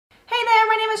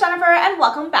Jennifer and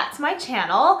welcome back to my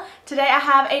channel. Today I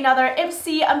have another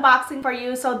Ipsy unboxing for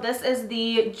you. So this is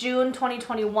the June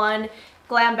 2021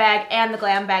 Glam Bag and the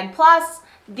Glam Bag Plus.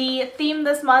 The theme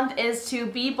this month is to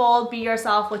be bold, be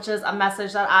yourself, which is a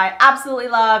message that I absolutely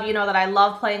love. You know that I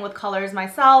love playing with colors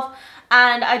myself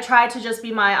and I try to just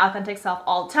be my authentic self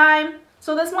all the time.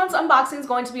 So this month's unboxing is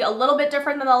going to be a little bit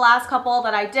different than the last couple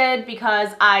that I did because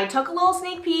I took a little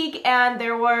sneak peek and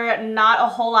there were not a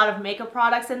whole lot of makeup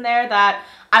products in there that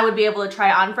I would be able to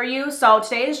try on for you. So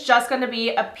today is just going to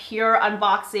be a pure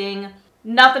unboxing,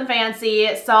 nothing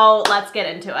fancy, so let's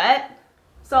get into it.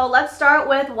 So let's start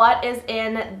with what is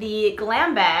in the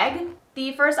Glam Bag.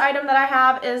 The first item that I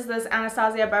have is this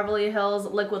Anastasia Beverly Hills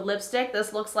liquid lipstick.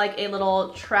 This looks like a little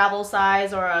travel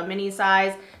size or a mini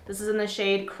size. This is in the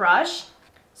shade Crush.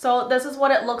 So this is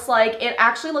what it looks like. It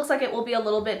actually looks like it will be a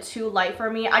little bit too light for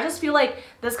me. I just feel like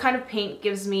this kind of paint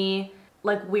gives me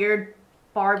like weird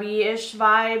Barbie-ish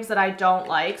vibes that I don't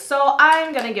like. So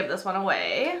I'm gonna give this one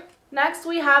away. Next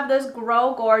we have this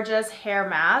Grow Gorgeous hair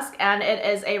mask, and it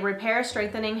is a repair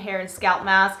strengthening hair and scalp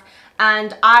mask.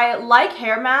 And I like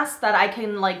hair masks that I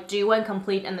can like do and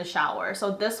complete in the shower.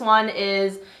 So this one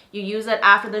is, you use it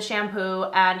after the shampoo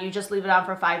and you just leave it on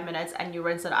for 5 minutes and you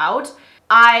rinse it out.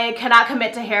 I cannot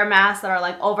commit to hair masks that are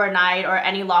like overnight or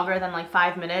any longer than like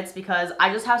 5 minutes because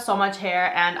I just have so much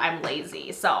hair and I'm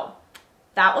lazy. So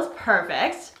that was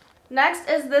perfect. Next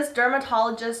is this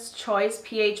Dermatologist's Choice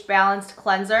pH Balanced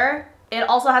Cleanser. It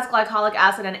also has glycolic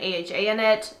acid and AHA in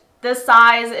it. This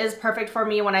size is perfect for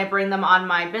me when I bring them on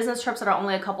my business trips that are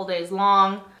only a couple days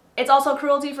long. It's also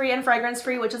cruelty-free and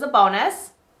fragrance-free, which is a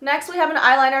bonus. Next, we have an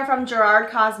eyeliner from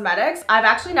Gerard Cosmetics. I've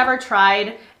actually never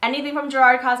tried anything from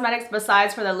Gerard Cosmetics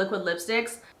besides for the liquid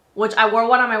lipsticks, which I wore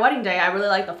one on my wedding day. I really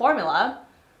like the formula.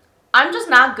 I'm just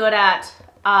not good at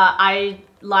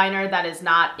eyeliner that is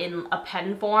not in a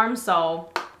pen form,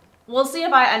 so we'll see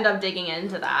if I end up digging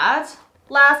into that.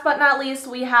 Last but not least,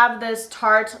 we have this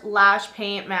Tarte Lash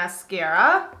Paint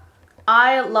Mascara.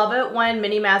 I love it when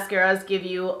mini mascaras give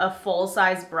you a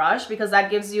full-size brush because that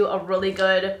gives you a really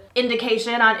good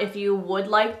indication on if you would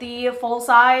like the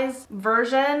full-size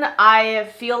version. I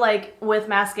feel like with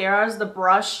mascaras, the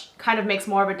brush kind of makes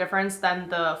more of a difference than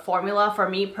the formula for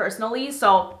me personally.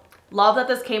 So love that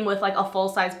this came with like a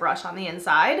full-size brush on the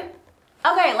inside.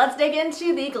 Okay, let's dig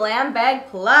into the Glam Bag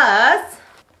Plus.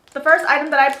 The first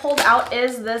item that I pulled out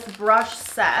is this brush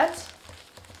set.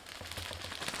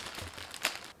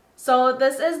 So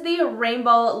this is the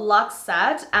Rainbow Luxe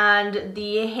set, and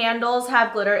the handles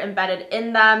have glitter embedded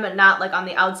in them, not like on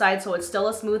the outside, so it's still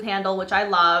a smooth handle, which I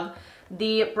love.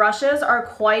 The brushes are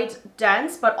quite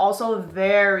dense, but also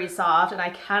very soft, and I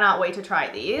cannot wait to try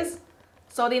these.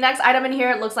 So the next item in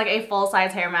here looks like a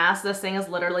full-size hair mask. This thing is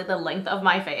literally the length of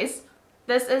my face.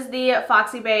 This is the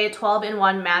Foxy Bay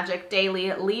 12-in-1 Magic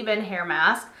Daily Leave-In Hair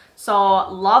Mask. So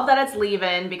love that it's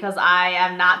leave-in because I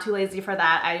am not too lazy for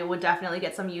that. I would definitely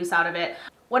get some use out of it.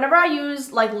 Whenever I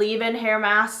use like leave-in hair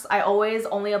masks, I always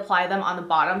only apply them on the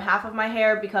bottom half of my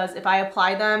hair because if I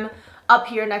apply them up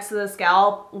here next to the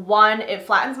scalp, one, it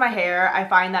flattens my hair. I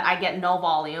find that I get no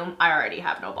volume. I already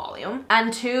have no volume.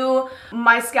 And two,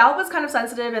 my scalp is kind of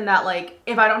sensitive in that like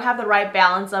if I don't have the right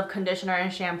balance of conditioner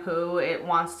and shampoo, it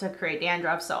wants to create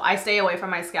dandruff, so I stay away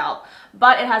from my scalp.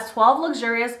 But it has 12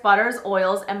 luxurious butters,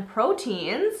 oils, and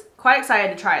proteins. Quite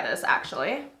excited to try this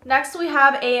actually. Next we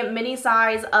have a mini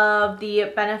size of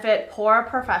the Benefit Pore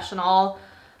Professional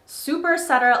Super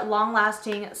Setter Long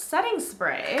Lasting Setting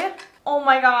Spray. Oh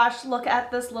my gosh, look at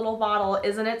this little bottle.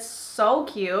 Isn't it so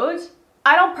cute?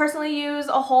 I don't personally use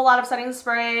a whole lot of setting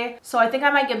spray, so I think I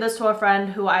might give this to a friend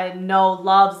who I know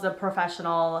loves the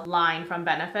Professional line from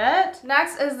Benefit.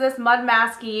 Next is this Mud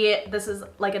Masky. This is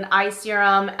like an eye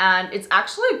serum, and it's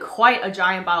actually quite a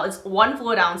giant bottle. It's 1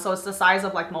 fluid ounce, so it's the size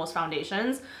of like most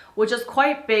foundations, which is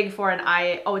quite big for an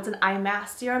eye. Oh, it's an eye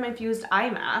mask, serum infused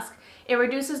eye mask. It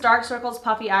reduces dark circles,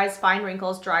 puffy eyes, fine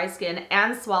wrinkles, dry skin,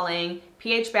 and swelling.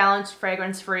 pH balanced,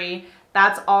 fragrance free.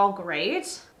 That's all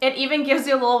great. It even gives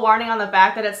you a little warning on the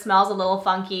back that it smells a little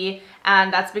funky,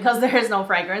 and that's because there is no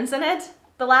fragrance in it.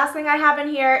 The last thing I have in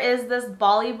here is this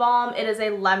Bali Balm. It is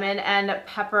a lemon and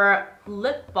pepper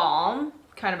lip balm.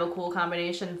 Kind of a cool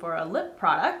combination for a lip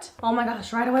product. Oh my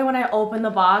gosh, right away when I open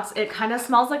the box, it kind of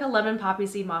smells like a lemon poppy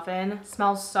seed muffin.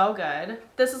 Smells so good.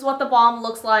 This is what the balm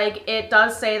looks like. It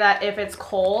does say that if it's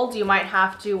cold, you might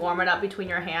have to warm it up between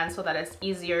your hands so that it's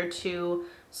easier to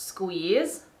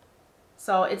squeeze.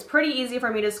 So it's pretty easy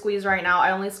for me to squeeze right now. I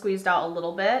only squeezed out a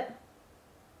little bit.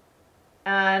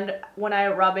 and when I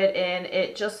rub it in,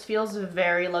 it just feels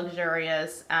very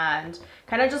luxurious and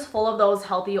kind of just full of those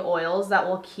healthy oils that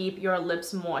will keep your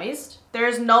lips moist.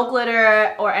 There's no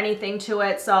glitter or anything to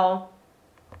it, so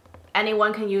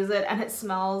anyone can use it, and it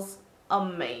smells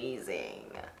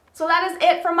amazing. So that is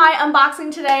it for my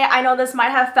unboxing today. I know this might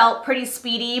have felt pretty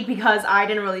speedy because I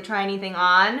didn't really try anything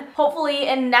on. Hopefully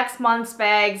in next month's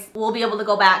bags, we'll be able to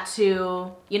go back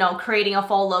to, you know, creating a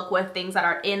full look with things that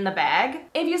are in the bag.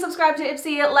 If you subscribe to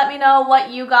Ipsy, let me know what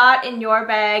you got in your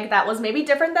bag that was maybe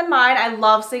different than mine. I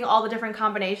love seeing all the different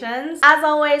combinations. As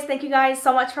always, thank you guys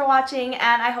so much for watching,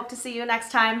 and I hope to see you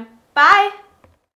next time. Bye!